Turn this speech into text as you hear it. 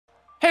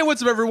Hey,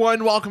 what's up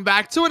everyone? Welcome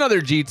back to another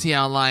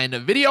GTA Online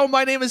video.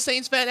 My name is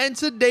Saintsfan and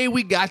today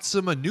we got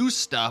some new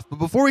stuff. But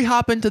before we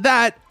hop into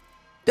that,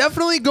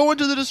 definitely go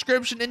into the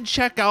description and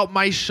check out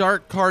my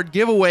shark card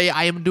giveaway.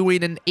 I am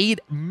doing an $8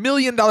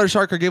 million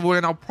shark card giveaway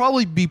and I'll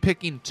probably be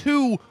picking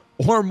 2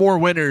 or more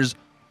winners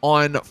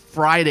on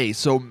Friday.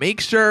 So make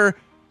sure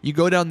you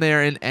go down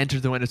there and enter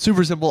the win. It's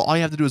super simple. All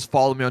you have to do is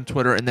follow me on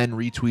Twitter and then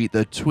retweet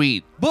the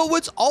tweet. But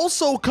what's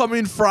also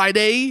coming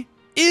Friday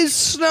is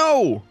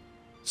snow.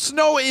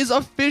 Snow is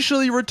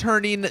officially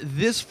returning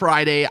this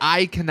Friday.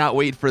 I cannot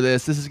wait for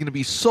this. This is going to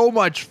be so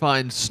much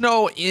fun.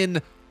 Snow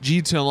in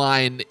GTA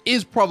Online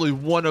is probably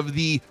one of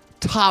the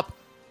top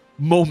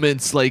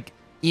moments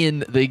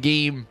in the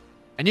game.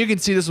 And you can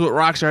see this is what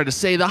Rockstar had to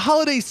say. The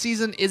holiday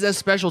season is a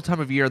special time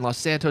of year in Los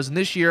Santos, and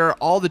this year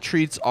all the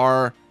treats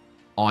are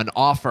on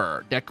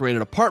offer.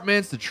 Decorated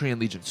apartments, the tree in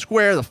Legion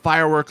Square, the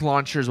firework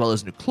launcher, as well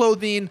as new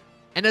clothing,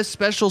 and a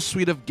special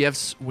suite of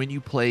gifts when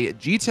you play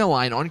GTA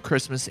Online on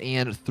Christmas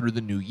and through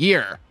the new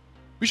year.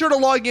 Be sure to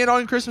log in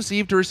on Christmas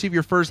Eve to receive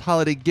your first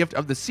holiday gift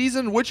of the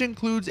season, which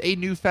includes a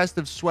new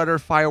festive sweater,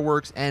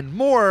 fireworks, and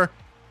more.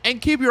 And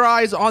keep your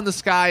eyes on the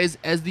skies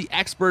as the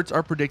experts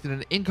are predicting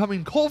an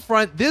incoming cold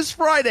front this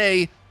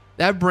Friday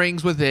that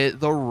brings with it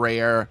the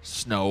rare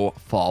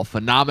snowfall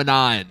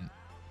phenomenon.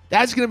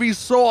 That's going to be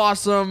so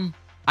awesome.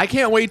 I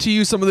can't wait to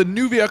use some of the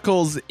new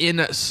vehicles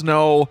in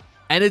snow.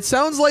 And it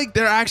sounds like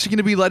they're actually going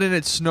to be letting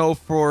it snow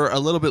for a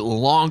little bit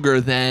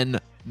longer than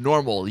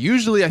normal.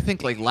 Usually, I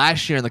think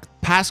last year and the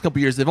past couple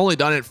years, they've only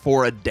done it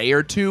for a day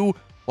or two.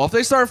 Well, if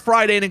they start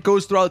Friday and it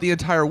goes throughout the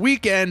entire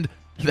weekend,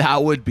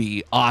 that would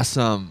be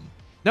awesome.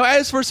 Now,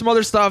 as for some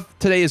other stuff,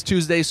 today is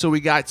Tuesday, so we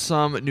got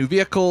some new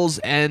vehicles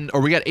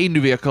we got a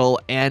new vehicle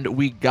and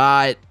we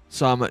got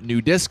some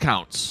new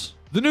discounts.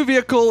 The new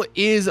vehicle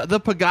is the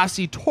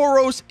Pegassi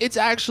Toros. It's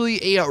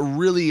actually a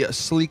really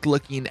sleek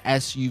looking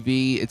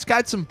SUV. It's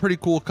got some pretty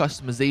cool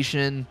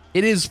customization.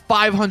 It is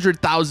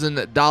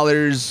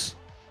 $500,000.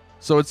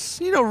 So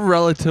it's,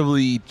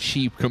 relatively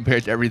cheap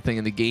compared to everything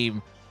in the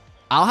game.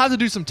 I'll have to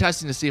do some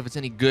testing to see if it's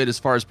any good as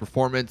far as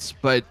performance,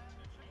 but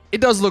it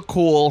does look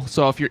cool.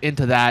 So if you're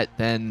into that,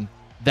 then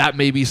that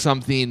may be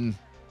something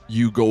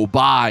you go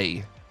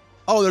buy.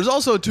 Oh, there's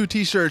also 2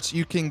 t-shirts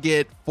you can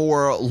get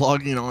for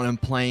logging on and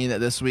playing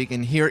this week,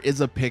 and here is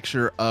a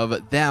picture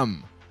of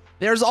them.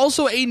 There's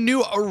also a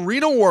new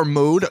Arena War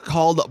mode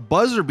called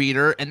Buzzer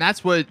Beater, and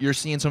that's what you're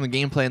seeing some of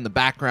the gameplay in the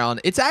background.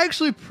 It's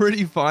actually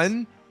pretty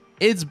fun.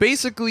 It's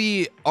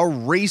basically a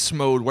race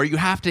mode where you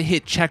have to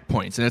hit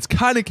checkpoints, and it's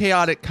kind of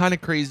chaotic, kind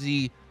of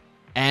crazy,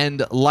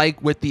 and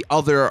like with the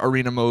other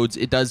arena modes,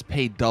 it does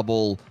pay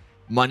double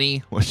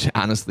money, which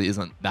honestly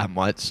isn't that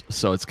much,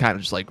 so it's kind of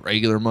just like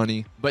regular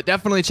money. But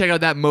definitely check out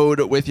that mode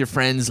with your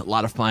friends. A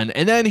lot of fun.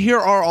 And then here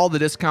are all the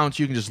discounts.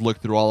 You can just look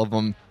through all of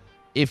them.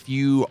 If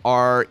you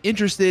are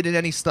interested in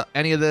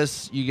any of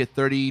this, you get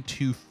 30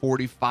 to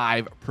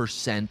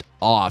 45%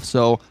 off,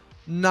 so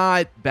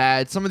not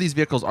bad. Some of these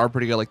vehicles are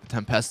pretty good, like the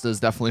Tempesta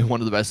is definitely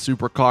one of the best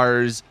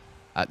supercars.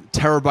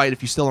 Terabyte,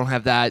 if you still don't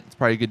have that, it's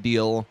probably a good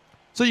deal,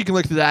 so you can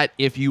look through that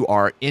if you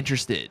are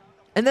interested.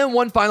 And then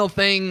one final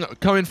thing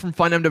coming from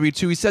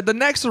FunMW2, he said the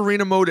next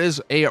arena mode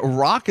is a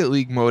Rocket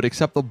League mode,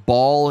 except the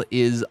ball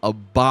is a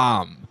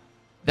bomb.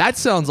 That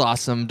sounds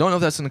awesome. Don't know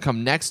if that's going to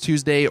come next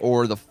Tuesday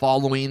or the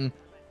following,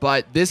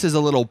 but this is a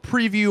little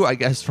preview, I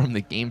guess, from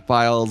the game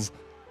files.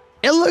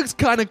 It looks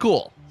kind of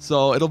cool,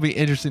 so it'll be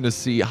interesting to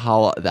see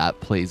how that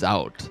plays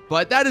out.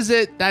 But that is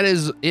it. That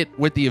is it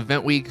with the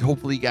event week.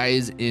 Hopefully you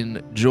guys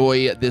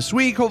enjoy this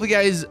week. Hopefully you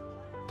guys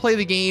play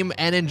the game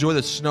and enjoy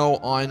the snow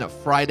on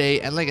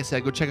Friday. And like I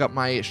said, go check out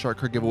my shark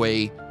card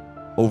giveaway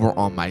over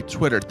on my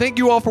Twitter. Thank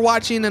you all for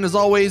watching, and as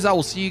always, I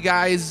will see you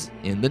guys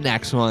in the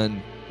next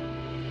one.